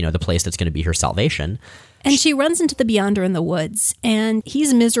sort of, the place that's going to be her salvation. And she runs into the Beyonder in the woods, and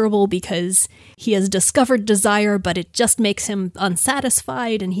he's miserable because he has discovered desire, but it just makes him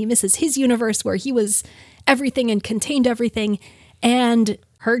unsatisfied, and he misses his universe where he was everything and contained everything, and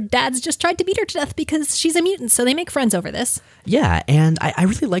her dad's just tried to beat her to death because she's a mutant, so they make friends over this. Yeah, and I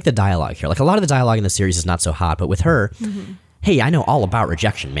really like the dialogue here. Like, a lot of the dialogue in the series is not so hot, but with her, Hey, I know all about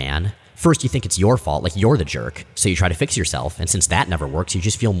rejection, man. First, you think it's your fault, like you're the jerk, so you try to fix yourself, and since that never works, you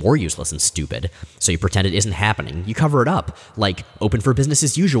just feel more useless and stupid. So you pretend it isn't happening. You cover it up, like open for business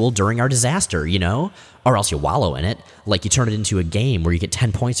as usual during our disaster, Or else you wallow in it, like you turn it into a game where you get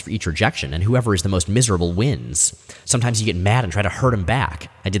 10 points for each rejection, and whoever is the most miserable wins. Sometimes you get mad and try to hurt him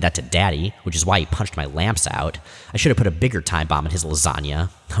back. I did that to Daddy, which is why he punched my lamps out. I should have put a bigger time bomb in his lasagna.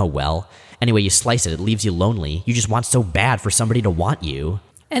 Oh well. Anyway, you slice it, it leaves you lonely. You just want so bad for somebody to want you.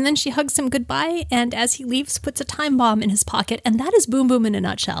 And then she hugs him goodbye, and as he leaves, puts a time bomb in his pocket, and that is Boom Boom in a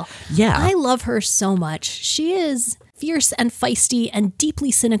nutshell. Yeah. I love her so much. She is fierce and feisty and deeply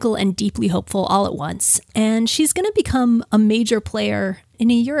cynical and deeply hopeful all at once. And she's going to become a major player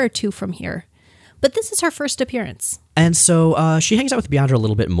in a year or two from here. But this is her first appearance. And so she hangs out with Beyonder a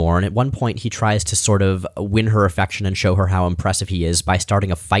little bit more, and at one point he tries to sort of win her affection and show her how impressive he is by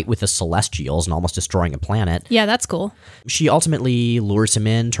starting a fight with the Celestials and almost destroying a planet. Yeah, that's cool. She ultimately lures him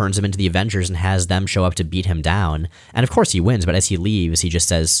in, turns him into the Avengers, and has them show up to beat him down. And of course he wins, but as he leaves, he just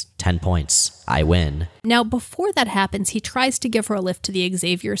says, 10 points, I win. Now, before that happens, he tries to give her a lift to the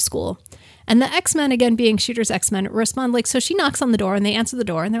Xavier School. And the X-Men, again being Shooter's X-Men, respond like, so she knocks on the door and they answer the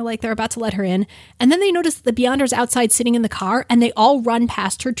door and they're like, they're about to let her in. And then they notice the Beyonder's outside sitting in the car and they all run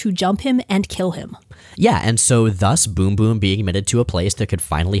past her to jump him and kill him. Yeah, and so thus Boom Boom being admitted to a place that could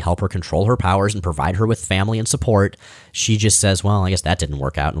finally help her control her powers and provide her with family and support, she just says, well, I guess that didn't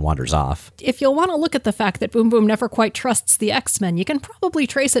work out, and wanders off. If you'll want to look at the fact that Boom Boom never quite trusts the X-Men, you can probably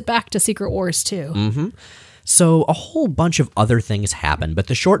trace it back to Secret Wars 2. So a whole bunch of other things happen, but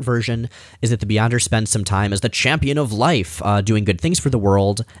the short version is that the Beyonder spends some time as the champion of life, doing good things for the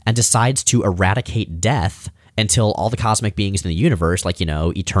world, and decides to eradicate death until all the cosmic beings in the universe, like,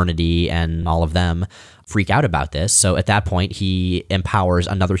 Eternity and all of them, freak out about this. So at that point, he empowers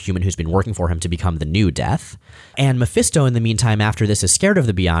another human who's been working for him to become the new Death. And Mephisto, in the meantime, after this, is scared of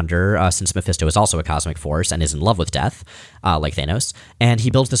the Beyonder, since Mephisto is also a cosmic force and is in love with Death, like Thanos. And he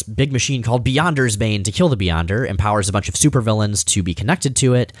builds this big machine called Beyonder's Bane to kill the Beyonder, empowers a bunch of supervillains to be connected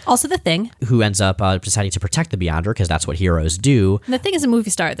to it. Also the Thing. Who ends up deciding to protect the Beyonder, because that's what heroes do. And the Thing is a movie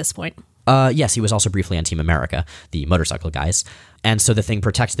star at this point. Yes, he was also briefly on Team America, the motorcycle guys. And so the Thing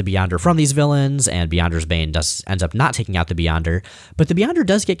protects the Beyonder from these villains, and Beyonder's Bane ends up not taking out the Beyonder. But the Beyonder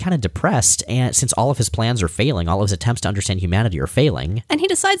does get kind of depressed, and since all of his plans are failing, all of his attempts to understand humanity are failing. And he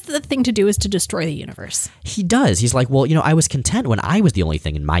decides that the thing to do is to destroy the universe. He does. He's like, well, I was content when I was the only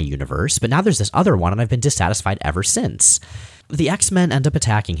thing in my universe, but now there's this other one, and I've been dissatisfied ever since. The X-Men end up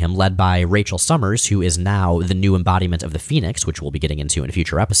attacking him, led by Rachel Summers, who is now the new embodiment of the Phoenix, which we'll be getting into in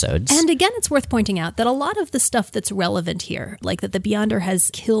future episodes. And again, it's worth pointing out that a lot of the stuff that's relevant here, like that the Beyonder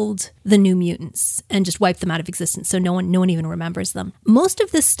has killed the New Mutants and just wiped them out of existence, so no one even remembers them. Most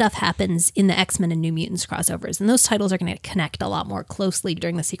of this stuff happens in the X-Men and New Mutants crossovers, and those titles are going to connect a lot more closely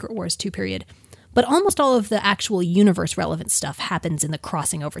during the Secret Wars 2 period. But almost all of the actual universe-relevant stuff happens in the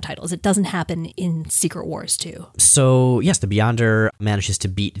crossing over titles. It doesn't happen in Secret Wars 2. So, yes, the Beyonder manages to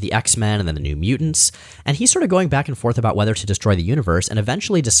beat the X-Men and then the New Mutants, and he's sort of going back and forth about whether to destroy the universe, and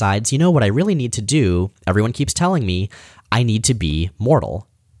eventually decides, what I really need to do, everyone keeps telling me, I need to be mortal.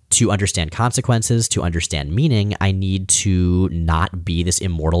 To understand consequences, to understand meaning, I need to not be this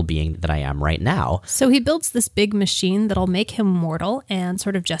immortal being that I am right now. So he builds this big machine that'll make him mortal and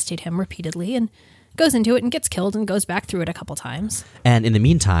sort of gestate him repeatedly and goes into it and gets killed and goes back through it a couple times. And in the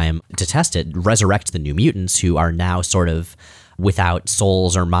meantime, to test it, resurrects the New Mutants, who are now sort of without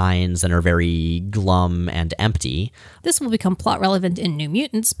souls or minds and are very glum and empty. This will become plot relevant in New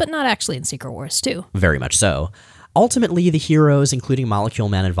Mutants, but not actually in Secret Wars 2. Very much so. Ultimately, the heroes, including Molecule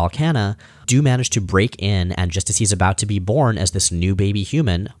Man and Volcana, do manage to break in, and just as he's about to be born as this new baby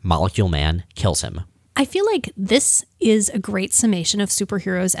human, Molecule Man kills him. I feel like this is a great summation of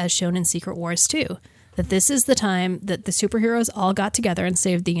superheroes as shown in Secret Wars 2. That this is the time that the superheroes all got together and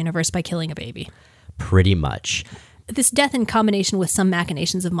saved the universe by killing a baby. Pretty much. This death, in combination with some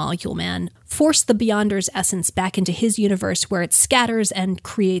machinations of Molecule Man, forced the Beyonder's essence back into his universe, where it scatters and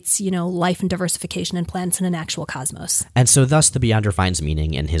creates, life and diversification and planets in an actual cosmos. And so thus the Beyonder finds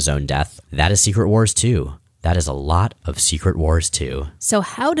meaning in his own death. That is Secret Wars 2. That is a lot of Secret Wars 2. So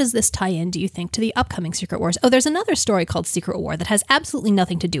how does this tie in, do you think, to the upcoming Secret Wars? Oh, there's another story called Secret War that has absolutely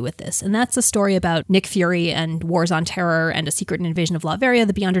nothing to do with this, and that's a story about Nick Fury and wars on terror and a secret invasion of Latveria.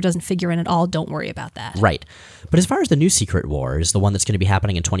 The Beyonder doesn't figure in at all. Don't worry about that. Right. But as far as the new Secret Wars, the one that's going to be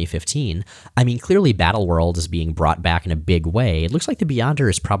happening in 2015, clearly Battleworld is being brought back in a big way. It looks like the Beyonder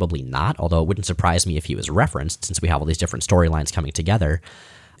is probably not, although it wouldn't surprise me if he was referenced, since we have all these different storylines coming together.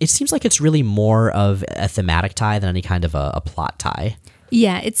 It seems like it's really more of a thematic tie than any kind of a plot tie.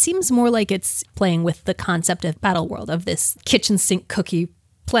 Yeah, it seems more like it's playing with the concept of Battleworld, of this kitchen sink cookie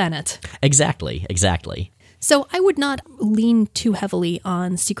planet. Exactly. So I would not lean too heavily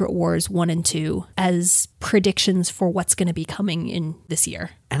on Secret Wars 1 and 2 as predictions for what's going to be coming in this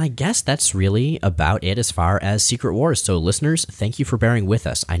year. And I guess that's really about it as far as Secret Wars. So listeners, thank you for bearing with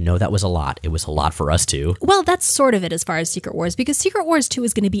us. I know that was a lot. It was a lot for us too. Well, that's sort of it as far as Secret Wars, because Secret Wars 2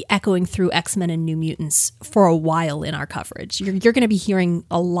 is going to be echoing through X-Men and New Mutants for a while in our coverage. You're going to be hearing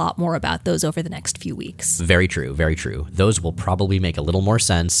a lot more about those over the next few weeks. Very true, very true. Those will probably make a little more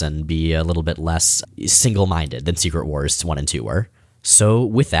sense and be a little bit less single-minded than Secret Wars 1 and 2 were. So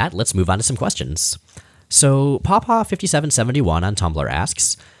with that, let's move on to some questions. So Pawpaw5771 on Tumblr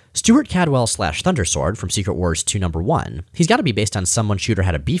asks, Stuart Cadwell / Thundersword from Secret Wars 2 #1. He's got to be based on someone Shooter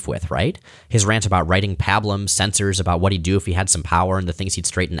had a beef with, right? His rant about writing pablum censors about what he'd do if he had some power and the things he'd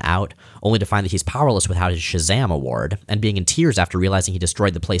straighten out, only to find that he's powerless without his Shazam award, and being in tears after realizing he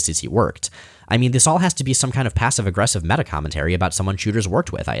destroyed the places he worked. This all has to be some kind of passive-aggressive meta-commentary about someone Shooter's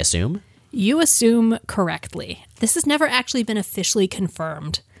worked with, I assume? You assume correctly. This has never actually been officially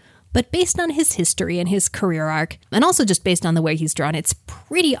confirmed. But based on his history and his career arc, and also just based on the way he's drawn, it's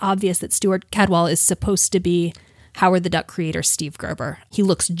pretty obvious that Stuart Cadwell is supposed to be Howard the Duck creator Steve Gerber. He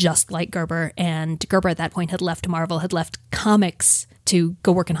looks just like Gerber, and Gerber at that point had left Marvel, had left comics to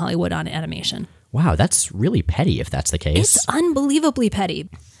go work in Hollywood on animation. Wow, that's really petty if that's the case. It's unbelievably petty.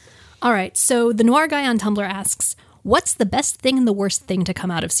 All right, so the Noir Guy on Tumblr asks, what's the best thing and the worst thing to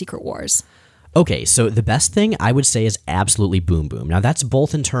come out of Secret Wars? Okay, so the best thing I would say is absolutely Boom Boom. Now that's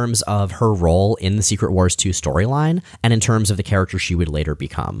both in terms of her role in the Secret Wars 2 storyline and in terms of the character she would later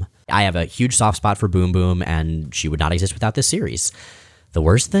become. I have a huge soft spot for Boom Boom, and she would not exist without this series. The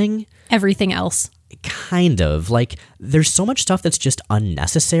worst thing? Everything else. Kind of. Like, there's so much stuff that's just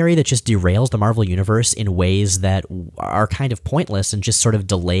unnecessary that just derails the Marvel Universe in ways that are kind of pointless and just sort of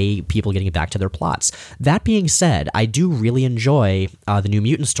delay people getting back to their plots. That being said, I do really enjoy the New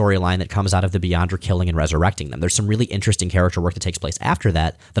Mutant storyline that comes out of the Beyonder killing and resurrecting them. There's some really interesting character work that takes place after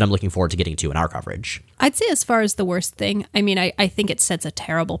that I'm looking forward to getting to in our coverage. I'd say as far as the worst thing, I mean, I think it sets a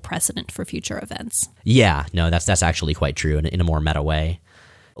terrible precedent for future events. Yeah, no, that's actually quite true in a more meta way.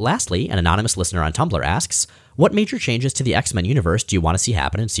 Lastly, an anonymous listener on Tumblr asks, what major changes to the X-Men universe do you want to see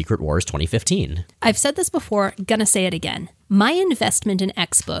happen in Secret Wars 2015? I've said this before, gonna say it again. My investment in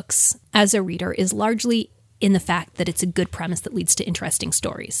X-Books as a reader is largely in the fact that it's a good premise that leads to interesting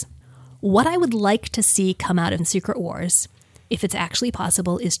stories. What I would like to see come out in Secret Wars, if it's actually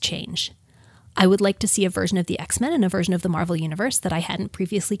possible, is change. I would like to see a version of the X-Men and a version of the Marvel Universe that I hadn't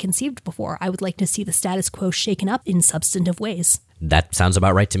previously conceived before. I would like to see the status quo shaken up in substantive ways. That sounds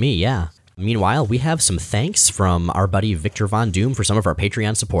about right to me, yeah. Meanwhile, we have some thanks from our buddy Victor Von Doom for some of our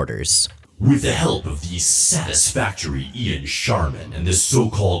Patreon supporters. With the help of the satisfactory Ian Sharman and the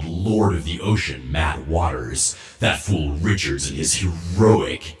so-called Lord of the Ocean, Matt Waters, that fool Richards and his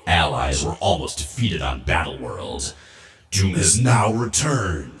heroic allies were almost defeated on Battleworld. Doom has now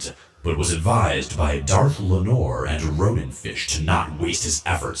returned, but was advised by Darth Lenore and Ronanfish to not waste his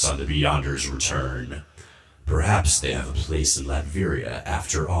efforts on the Beyonder's return. Perhaps they have a place in Latveria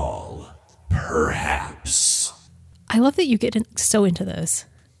after all. Perhaps. I love that you get so into those.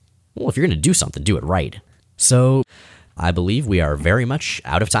 Well, if you're going to do something, do it right. So, I believe we are very much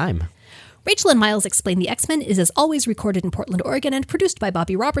out of time. Rachel and Miles Explain the X-Men is as always recorded in Portland, Oregon, and produced by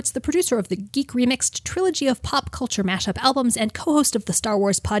Bobby Roberts, the producer of the Geek Remixed trilogy of pop culture mashup albums and co-host of the Star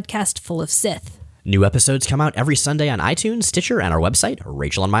Wars podcast Full of Sith. New episodes come out every Sunday on iTunes, Stitcher, and our website,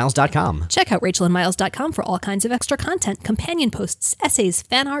 rachelandmiles.com. Check out rachelandmiles.com for all kinds of extra content, companion posts, essays,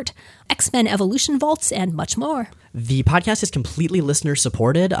 fan art, X-Men Evolution Vaults, and much more. The podcast is completely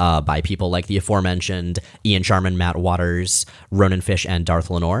listener-supported by people like the aforementioned Ian Sharman, Matt Waters, Ronanfish, and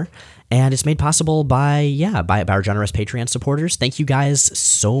Darth Lenore. And it's made possible by our generous Patreon supporters. Thank you guys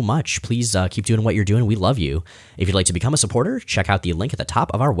so much. Please keep doing what you're doing. We love you. If you'd like to become a supporter, check out the link at the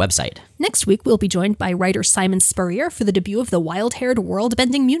top of our website. Next week, we'll be joined by writer Simon Spurrier for the debut of the wild-haired,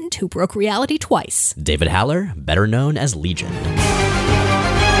 world-bending mutant who broke reality twice. David Haller, better known as Legion.